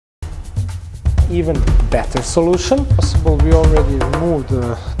even better solution. Possible, we already removed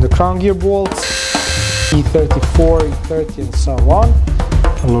the crown gear bolts, E34, E30 and so on.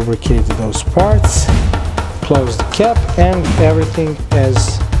 Lubricated those parts, close the cap, and everything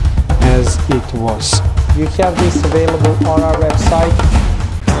as it was. You have this available on our website.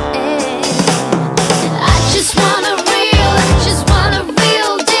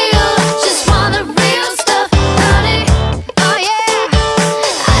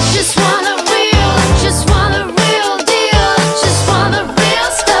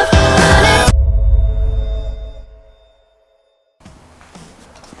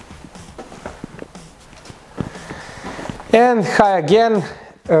 And hi again,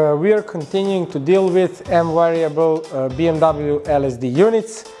 we are continuing to deal with M-variable BMW LSD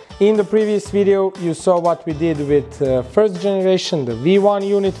units. In the previous video you saw what we did with first generation, the V1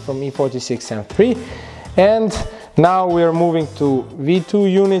 unit from E60 M3, and now we are moving to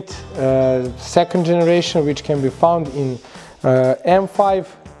V2 unit, second generation, which can be found in M5,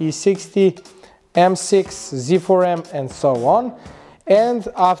 E60, M6, Z4M and so on. And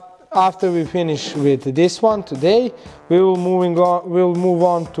after we finish with this one today, we'll move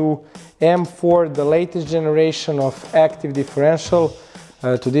on to M4, the latest generation of active differential,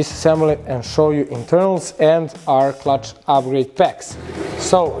 to disassemble it and show you internals and our clutch upgrade packs.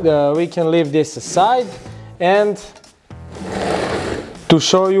 So we can leave this aside, and to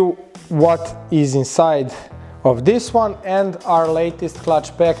show you what is inside of this one and our latest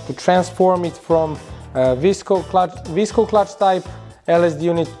clutch pack to transform it from Viscous-clutch type LSD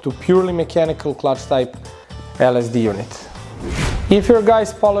unit to purely mechanical clutch type LSD unit. If you're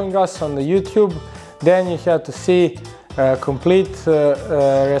guys following us on the YouTube, then you have to see a complete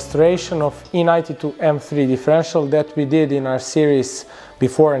restoration of E92 M3 differential that we did in our series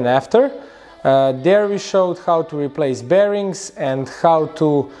before and after. There we showed how to replace bearings and how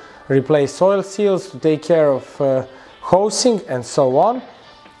to replace oil seals, to take care of hosing and so on.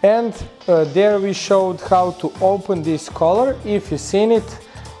 And there we showed how to open this collar. If you've seen it,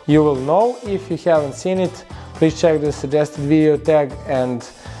 you will know. If you haven't seen it, please check the suggested video tag and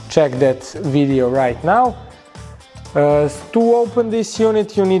check that video right now. To open this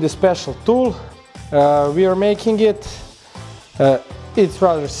unit you need a special tool. We are making it. It's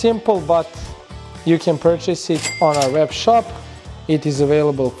rather simple, but you can purchase it on our web shop. It is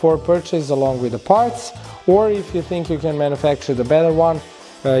available for purchase along with the parts, or if you think you can manufacture the better one,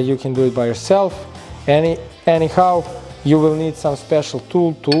 you can do it by yourself. Anyhow, you will need some special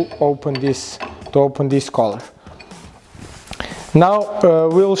tool to open this collar. Now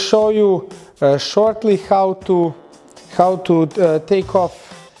we'll show you shortly how to take off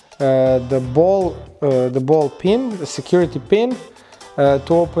the ball pin, the security pin, to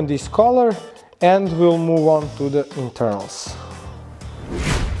open this collar, and we'll move on to the internals.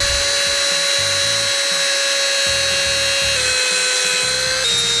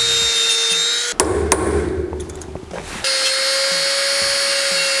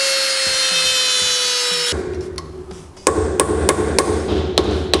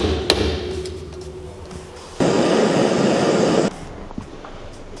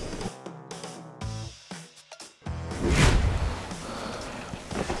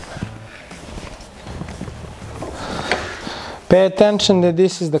 Pay attention that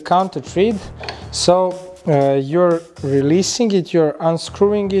this is the counter thread, so you're releasing it, you're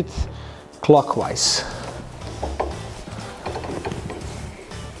unscrewing it clockwise.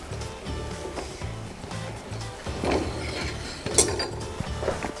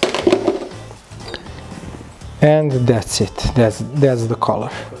 And that's it, that's the collar.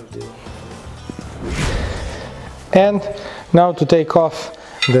 And now to take off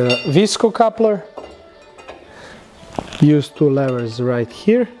the visco coupler, use two levers right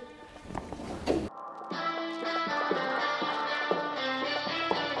here.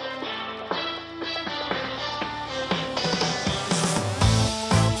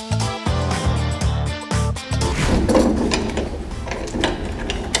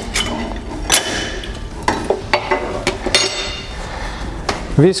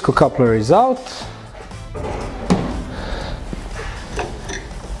 Visco coupler is out,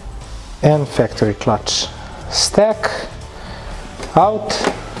 and factory clutch stack out.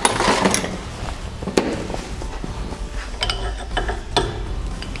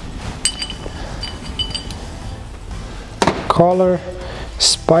 Collar,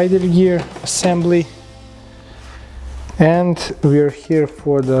 spider gear assembly, and we're here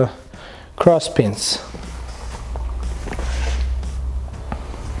for the cross pins.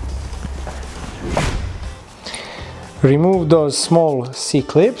 Remove those small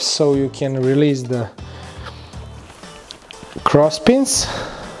C-clips so you can release the cross pins.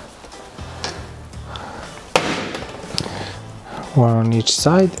 one on each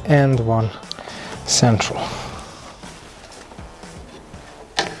side and one central.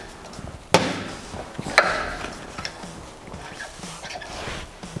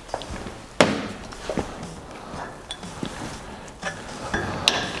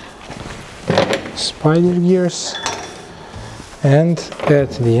 Spider gears, and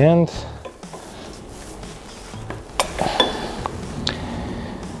at the end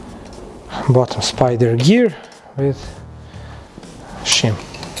bottom spider gear with shim.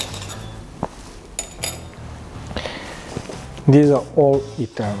 These are all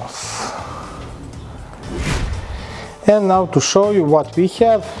eternals. And now to show you what we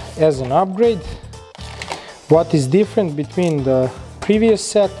have as an upgrade, what is different between the previous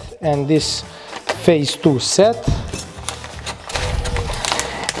set and this phase 2 set.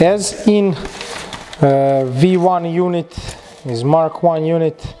 As in V1 unit is Mark 1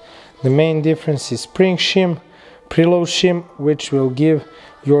 unit, the main difference is spring shim, preload shim, which will give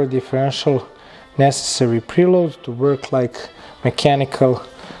your differential necessary preload to work like mechanical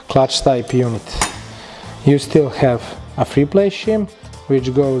clutch type unit. You still have a free play shim,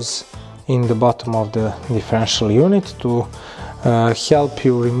 which goes in the bottom of the differential unit to help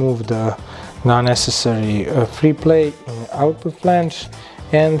you remove the unnecessary free play in the output flange.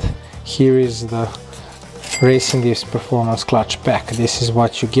 And here is the RacingDiffs Performance Clutch Pack. This is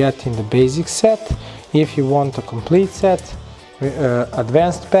what you get in the basic set. If you want a complete set,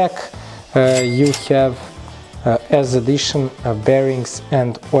 advanced pack, you have as addition bearings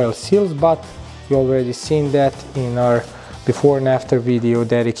and oil seals, but you already seen that in our before and after video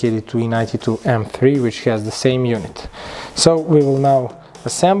dedicated to E92 M3, which has the same unit. So we will now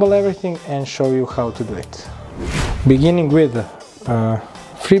assemble everything and show you how to do it. Beginning with the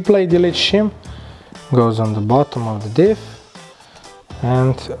free play delete shim, goes on the bottom of the diff,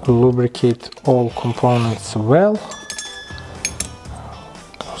 and lubricate all components well.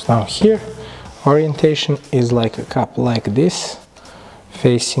 Goes down here. Orientation is like a cup like this,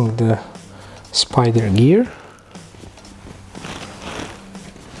 facing the spider gear.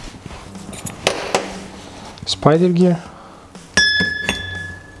 Spider gear.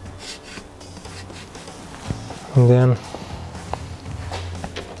 And then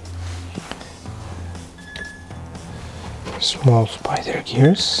small spider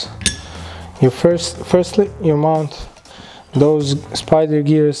gears. Firstly you mount those spider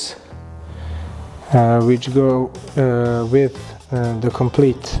gears which go with the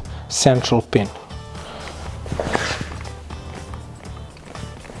complete central pin.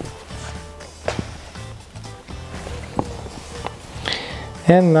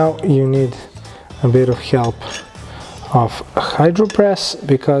 And now you need a bit of help of a hydro press,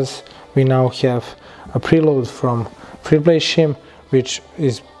 because we now have a preload from free play shim, which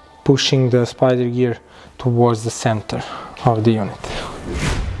is pushing the spider gear towards the center of the unit.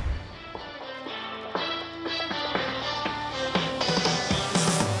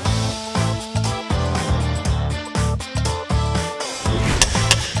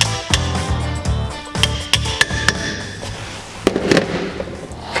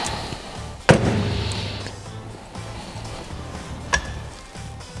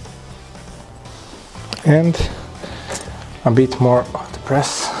 And a bit more of the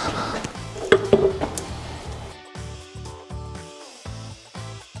press.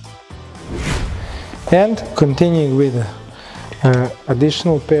 And continuing with an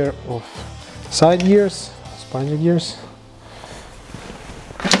additional pair of side gears, spider gears.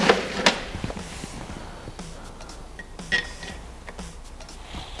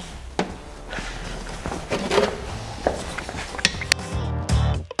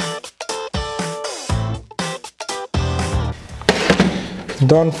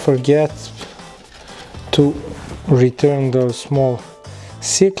 Don't forget to return those small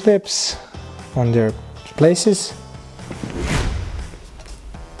C-clips on their places.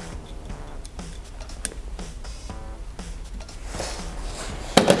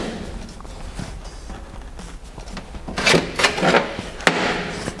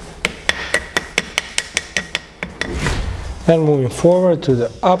 Then moving forward to the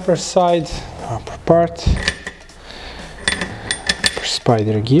upper side, upper part.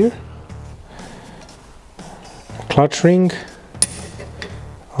 Spider gear, clutch ring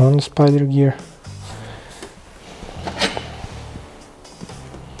on the spider gear,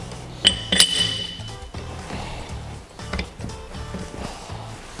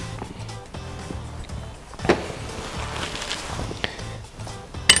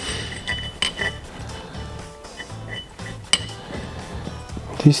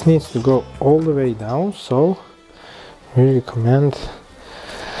 this needs to go all the way down, so we recommend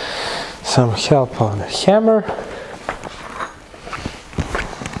some help on the hammer.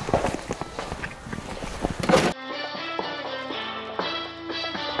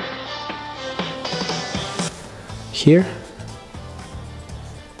 here.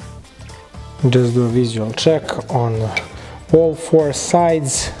 Just do a visual check on all 4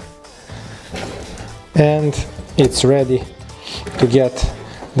 sides, and it's ready to get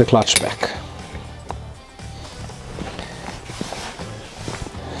the clutch back.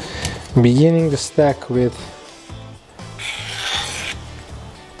 Beginning the stack with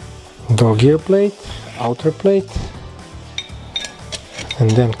door gear plate, outer plate, and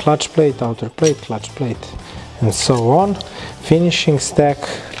then clutch plate, outer plate, clutch plate, and so on. Finishing stack,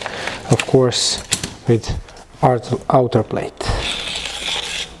 of course, with outer plate.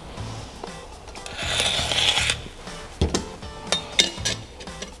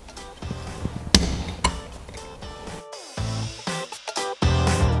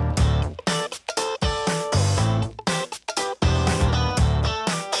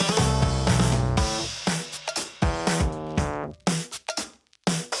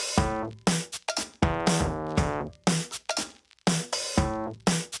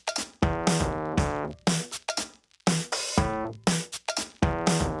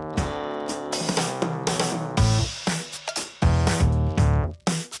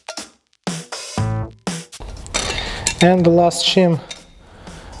 And the last shim,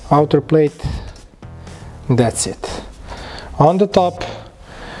 outer plate, that's it. On the top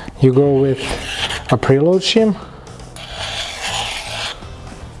you go with a preload shim,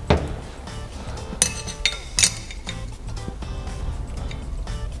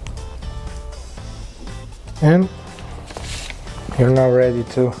 and you're now ready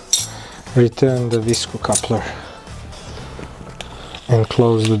to return the visco coupler and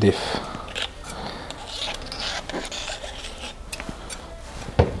close the diff.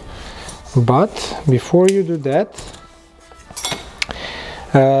 But before you do that,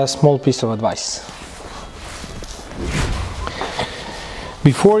 a small piece of advice.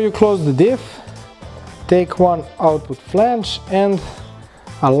 Before you close the diff, take one output flange and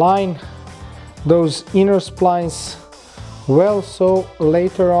align those inner splines well, so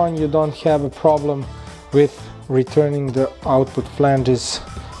later on you don't have a problem with returning the output flanges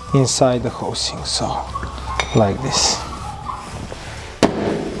inside the housing. So like this.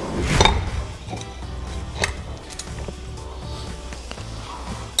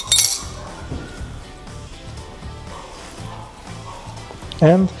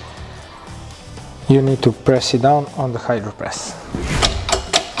 And you need to press it down on the hydro press.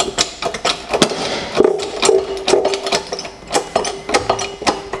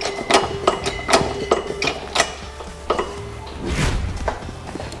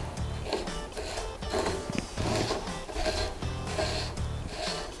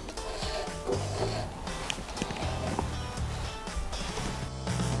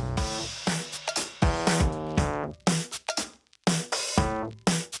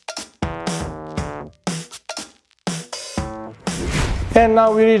 And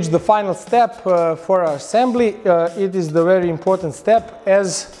now we reach the final step for our assembly. It is the very important step,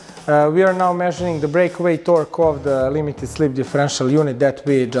 as we are now measuring the breakaway torque of the limited slip differential unit that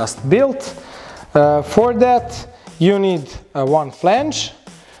we just built. For that you need one flange,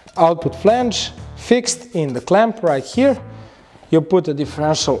 output flange, fixed in the clamp right here. You put a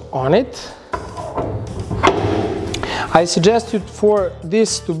differential on it. I suggest you, for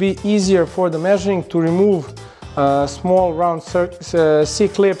this to be easier for the measuring, to remove small round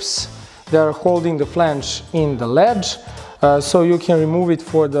C-clips that are holding the flange in the ledge, so you can remove it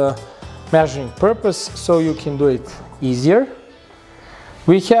for the measuring purpose, so you can do it easier.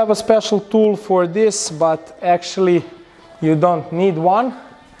 We have a special tool for this, but actually you don't need one,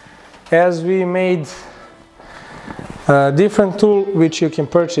 as we made a different tool which you can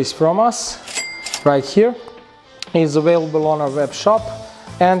purchase from us right here. It's available on our web shop,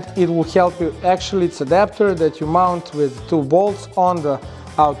 and it will help you. Actually, it's an adapter that you mount with 2 bolts on the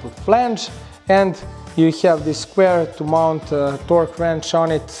output flange, and you have this square to mount a torque wrench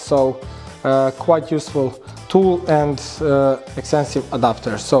on it, so quite useful tool and extensive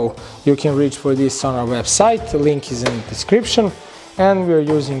adapter. So you can reach for this on our website, the link is in the description, and we're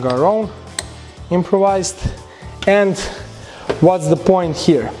using our own improvised. And what's the point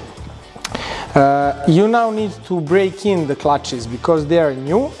here? You now need to break in the clutches because they are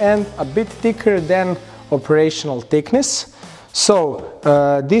new and a bit thicker than operational thickness.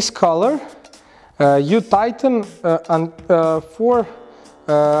 So this color you tighten 4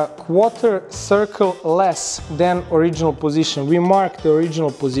 quarter circle less than original position. We mark the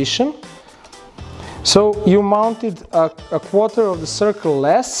original position. So you mounted a quarter of the circle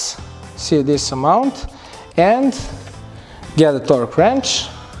less, see this amount, and get a torque wrench.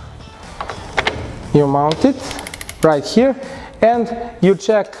 You mount it right here, and you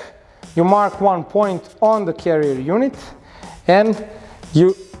check you mark one point on the carrier unit and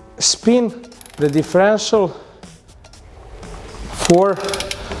you spin the differential for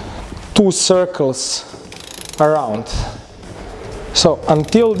 2 circles around. So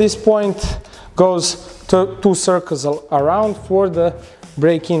until this point goes to 2 circles around for the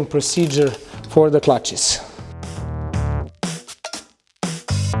break-in procedure for the clutches.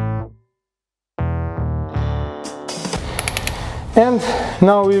 And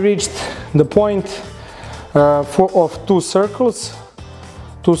now we reached the point of 2 circles.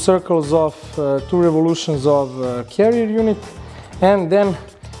 2 circles of 2 revolutions of carrier unit, and then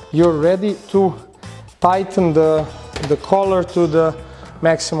you're ready to tighten the collar to the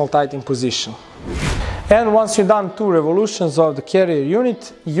maximal tightening position. And once you've done 2 revolutions of the carrier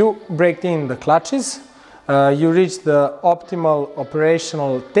unit, you break in the clutches. You reach the optimal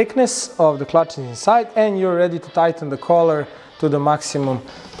operational thickness of the clutches inside, and you're ready to tighten the collar to the maximum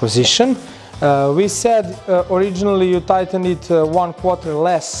position. We said originally you tightened it 1/4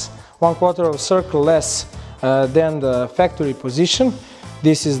 less, 1/4 of a circle less than the factory position.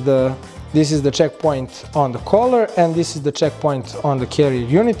 This is the checkpoint on the collar, and this is the checkpoint on the carrier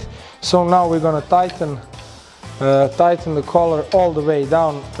unit. So now we're gonna tighten the collar all the way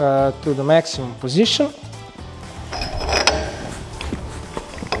down to the maximum position.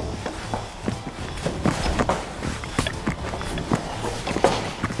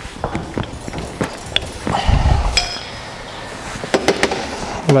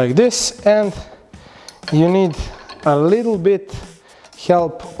 Like this, and you need a little bit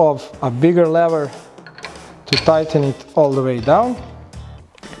help of a bigger lever to tighten it all the way down.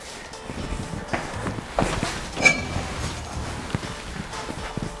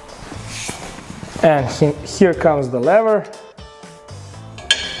 And here comes the lever.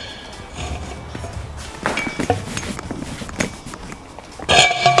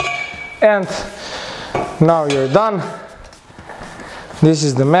 And now you're done. This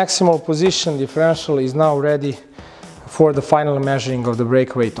is the maximal position. Differential is now ready for the final measuring of the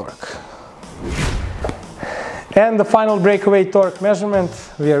breakaway torque. And the final breakaway torque measurement,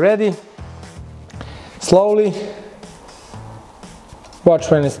 we are ready. Slowly. Watch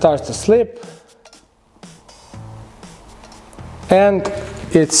when it starts to slip. And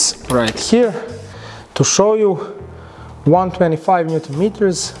it's right here to show you 125 Newton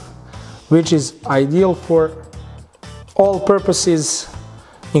meters, which is ideal for all purposes,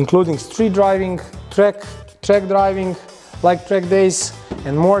 including street driving, track driving, like track days,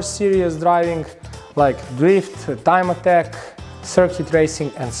 and more serious driving, like drift, time attack, circuit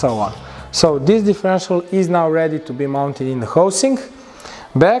racing, and so on. So this differential is now ready to be mounted in the housing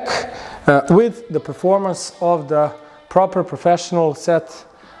back with the performance of the proper professional set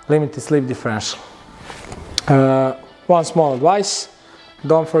limited slip differential. One small advice: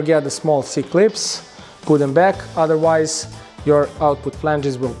 don't forget the small C-clips. Put them back, otherwise your output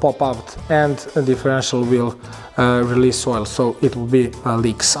flanges will pop out and the differential will release oil, so it will be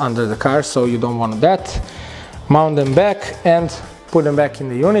leaks under the car, so you don't want that. Mount them back and put them back in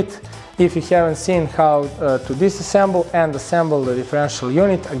the unit. If you haven't seen how to disassemble and assemble the differential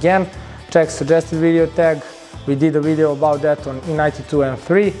unit, again, check suggested video tag. We did a video about that on E92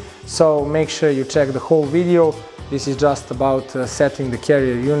 M3, so make sure you check the whole video. This is just about setting the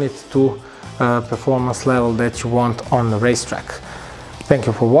carrier unit to performance level that you want on the racetrack. Thank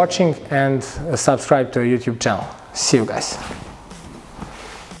you for watching, and subscribe to our YouTube channel. See you guys.